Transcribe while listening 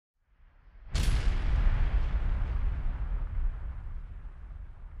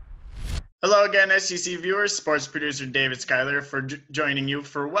Hello again, SCC viewers. Sports producer David Schuyler for joining you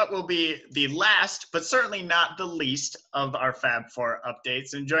for what will be the last, but certainly not the least, of our Fab Four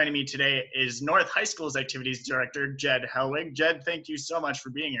updates. And joining me today is North High School's Activities Director, Jed Helwig. Jed, thank you so much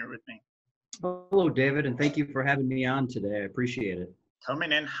for being here with me. Hello, David, and thank you for having me on today. I appreciate it.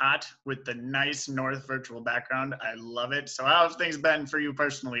 Coming in hot with the nice North virtual background. I love it. So how have things been for you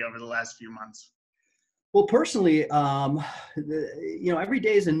personally over the last few months? Well, personally, every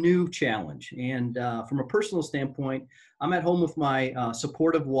day is a new challenge. And from a personal standpoint, I'm at home with my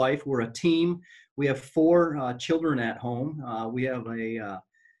supportive wife. We're a team. We have four children at home. We have a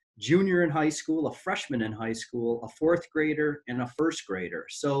junior in high school, a freshman in high school, a fourth grader, and a first grader.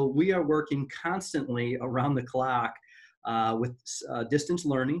 So we are working constantly around the clock with distance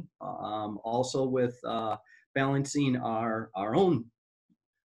learning, also with balancing our own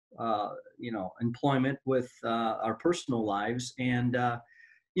employment with our personal lives. And,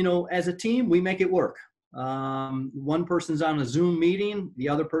 as a team, we make it work. One person's on a Zoom meeting, the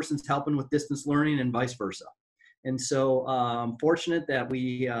other person's helping with distance learning and vice versa. And so I'm fortunate that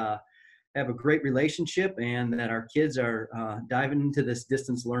we have a great relationship and that our kids are diving into this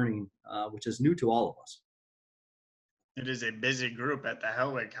distance learning, which is new to all of us. It is a busy group at the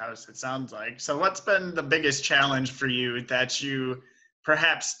Helwig house, it sounds like. So what's been the biggest challenge for you that you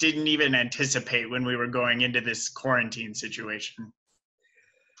perhaps didn't even anticipate when we were going into this quarantine situation?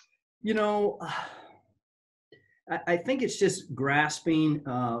 I think it's just grasping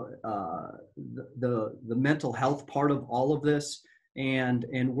the mental health part of all of this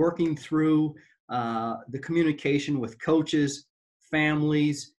and working through the communication with coaches,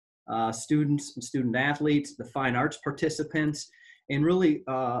 families, students, and student athletes, the fine arts participants, and really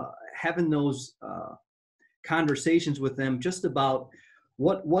having those conversations with them just about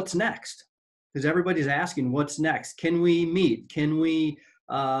what's next, because everybody's asking what's next. Can we meet? Can we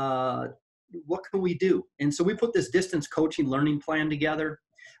what can we do? And so we put this distance coaching learning plan together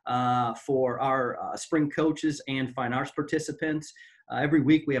for our spring coaches and fine arts participants. Every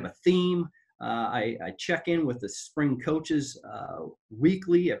week we have a theme. I check in with the spring coaches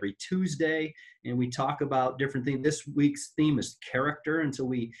weekly, every Tuesday, and we talk about different things. This week's theme is character, and so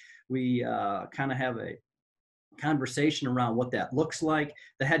we kind of have a conversation around what that looks like.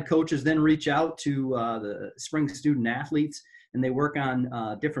 The head coaches then reach out to the spring student athletes, and they work on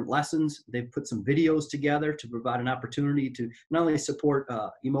different lessons. They've put some videos together to provide an opportunity to not only support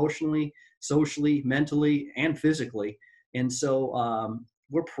emotionally, socially, mentally, and physically. And so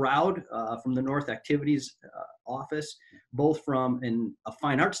we're proud from the North Activities Office, both from a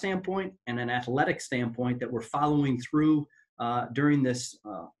fine arts standpoint and an athletic standpoint, that we're following through during this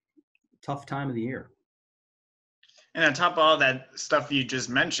tough time of the year. And on top of all that stuff you just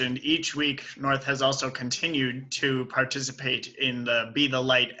mentioned, each week North has also continued to participate in the Be the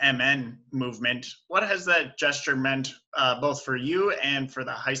Light MN movement. What has that gesture meant both for you and for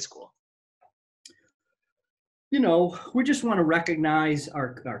the high school? We just want to recognize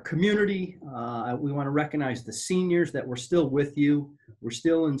our community. We want to recognize the seniors that we're still with you. We're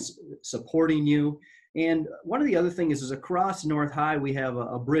still supporting you. And one of the other things is across North High, we have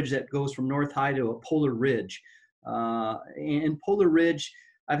a bridge that goes from North High to a Polar Ridge. And Polar Ridge,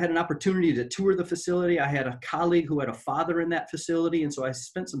 I've had an opportunity to tour the facility. I had a colleague who had a father in that facility, and so I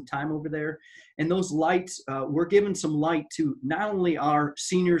spent some time over there. And those lights, we're giving some light to not only our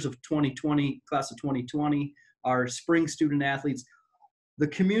seniors of 2020, class of 2020, our spring student athletes, the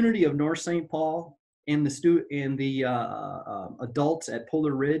community of North St. Paul, and the adults at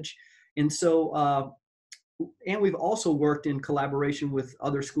Polar Ridge. And so, and we've also worked in collaboration with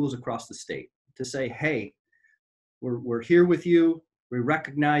other schools across the state to say, hey, we're here with you, we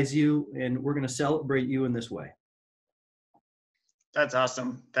recognize you, and we're going to celebrate you in this way. That's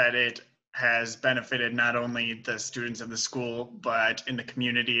awesome that it has benefited not only the students of the school, but in the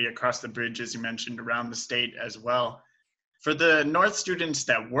community across the bridge, as you mentioned, around the state as well. For the North students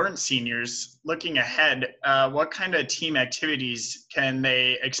that weren't seniors, looking ahead, what kind of team activities can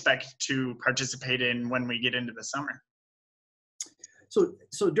they expect to participate in when we get into the summer?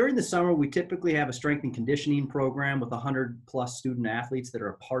 So during the summer, we typically have a strength and conditioning program with 100+ student athletes that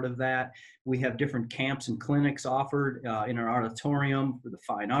are a part of that. We have different camps and clinics offered in our auditorium for the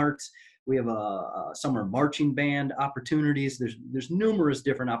fine arts. We have a summer marching band opportunities. There's numerous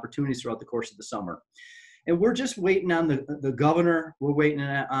different opportunities throughout the course of the summer. And we're just waiting on the governor. We're waiting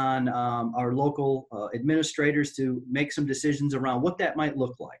on our local administrators to make some decisions around what that might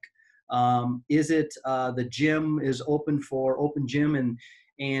look like. Is it the gym is open for open gym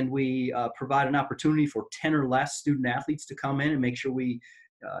and we provide an opportunity for 10 or less student athletes to come in and make sure we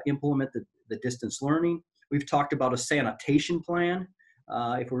implement the distance learning. We've talked about a sanitation plan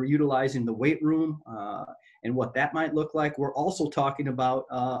if we're utilizing the weight room and what that might look like. We're also talking about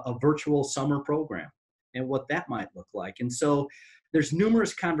a virtual summer program and what that might look like. And so there's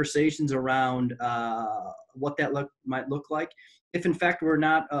numerous conversations around what that might look like. If in fact we're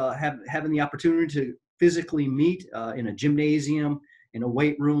not having the opportunity to physically meet in a gymnasium, in a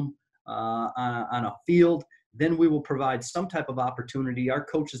weight room, on a field, then we will provide some type of opportunity. Our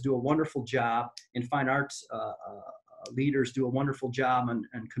coaches do a wonderful job, and fine arts leaders do a wonderful job on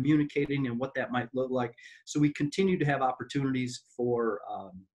communicating and what that might look like. So we continue to have opportunities for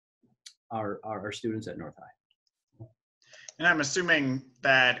our students at North High. And I'm assuming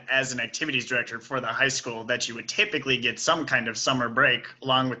that as an activities director for the high school, that you would typically get some kind of summer break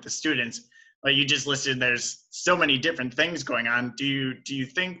along with the students. But you just listed there's so many different things going on. Do you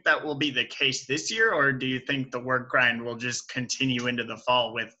think that will be the case this year, or do you think the work grind will just continue into the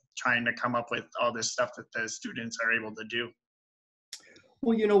fall with trying to come up with all this stuff that the students are able to do?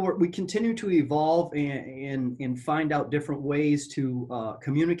 Well, we continue to evolve and find out different ways to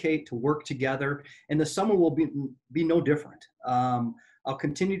communicate, to work together, and the summer will be no different. I'll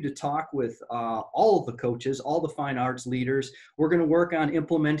continue to talk with all of the coaches, all the fine arts leaders. We're going to work on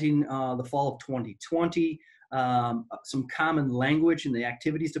implementing the fall of 2020, some common language in the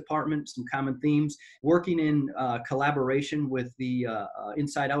activities department, some common themes, working in collaboration with the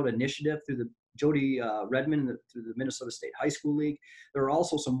Inside Out initiative through the Jody Redmond through the Minnesota State High School League. There are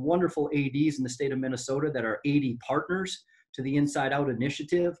also some wonderful ADs in the state of Minnesota that are AD partners to the Inside Out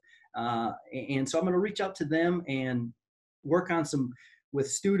initiative. And so I'm going to reach out to them and work on with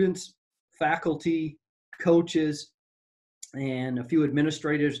students, faculty, coaches, and a few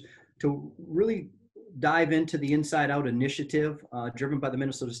administrators to really dive into the Inside Out initiative driven by the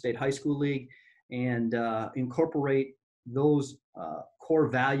Minnesota State High School League and incorporate those core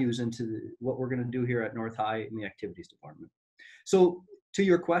values into what we're going to do here at North High in the activities department. So to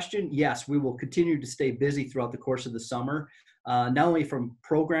your question, yes, we will continue to stay busy throughout the course of the summer, not only from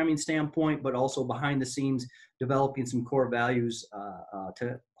programming standpoint, but also behind the scenes, developing some core values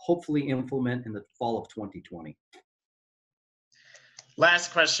to hopefully implement in the fall of 2020.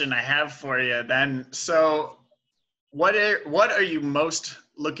 Last question I have for you then. So what are you most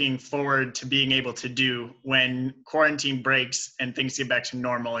looking forward to being able to do when quarantine breaks and things get back to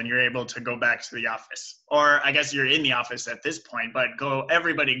normal and you're able to go back to the office? Or I guess you're in the office at this point, but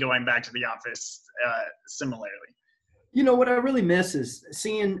everybody going back to the office similarly. What I really miss is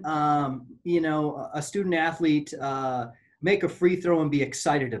seeing, a student athlete make a free throw and be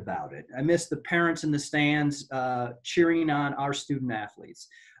excited about it. I miss the parents in the stands cheering on our student athletes.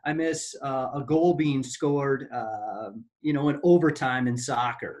 I miss a goal being scored, in overtime in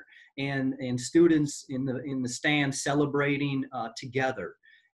soccer, and students in the stands celebrating together.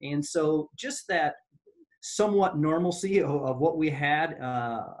 And so just that somewhat normalcy of what we had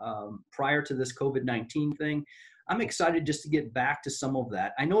prior to this COVID-19 thing, I'm excited just to get back to some of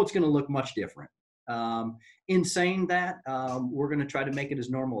that. I know it's going to look much different. In saying that, we're going to try to make it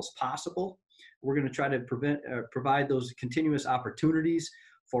as normal as possible. We're going to try to provide those continuous opportunities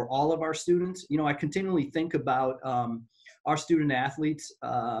for all of our students. I continually think about our student athletes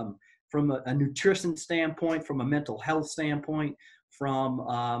from a nutrition standpoint, from a mental health standpoint, from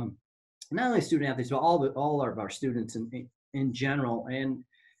not only student athletes, but all of our students in general,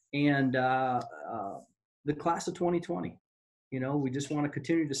 and the class of 2020. We just want to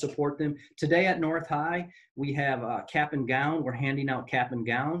continue to support them. Today at North High, we have cap and gown. We're handing out cap and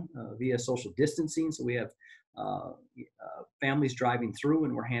gown via social distancing. So we have families driving through,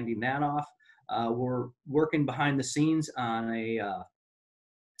 and we're handing that off. We're working behind the scenes on a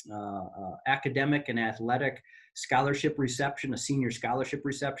academic and athletic scholarship reception, a senior scholarship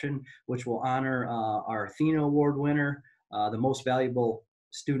reception, which will honor our Athena Award winner, the most valuable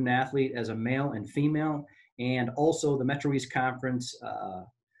student athlete as a male and female, and also the Metro East Conference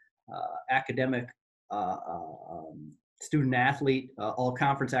academic student athlete, all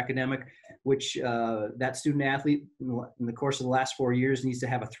conference academic, which that student athlete in the course of the last 4 years needs to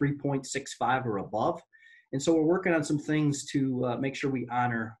have a 3.65 or above. And so we're working on some things to make sure we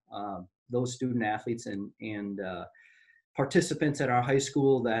honor those student athletes and participants at our high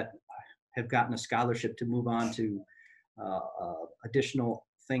school that have gotten a scholarship to move on to additional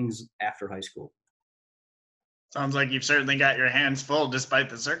things after high school. Sounds like you've certainly got your hands full despite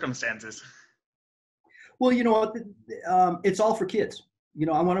the circumstances. Well, it's all for kids.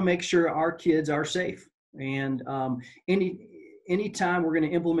 I want to make sure our kids are safe. And anytime we're going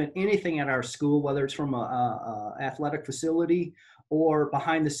to implement anything at our school, whether it's from a athletic facility or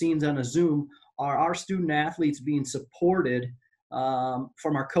behind the scenes on a Zoom, are our student athletes being supported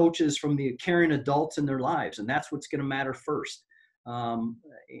from our coaches, from the caring adults in their lives. And that's what's going to matter first. And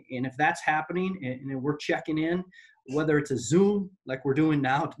if that's happening and we're checking in, whether it's a Zoom like we're doing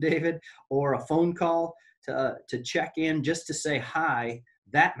now, David, or a phone call to check in just to say hi,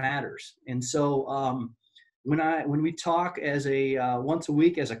 that matters. And so when we talk as a once a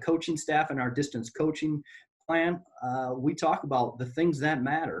week as a coaching staff in our distance coaching plan, we talk about the things that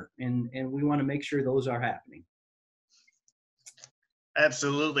matter, and we want to make sure those are happening.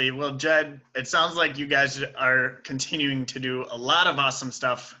 Absolutely. Well, Jed, it sounds like you guys are continuing to do a lot of awesome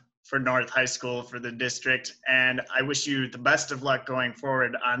stuff for North High School, for the district, and I wish you the best of luck going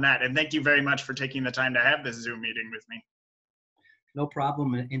forward on that. And thank you very much for taking the time to have this Zoom meeting with me. No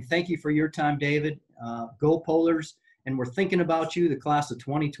problem. And thank you for your time, David. Go Polars. And we're thinking about you, the class of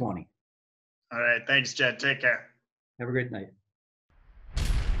 2020. All right. Thanks, Jed. Take care. Have a great night.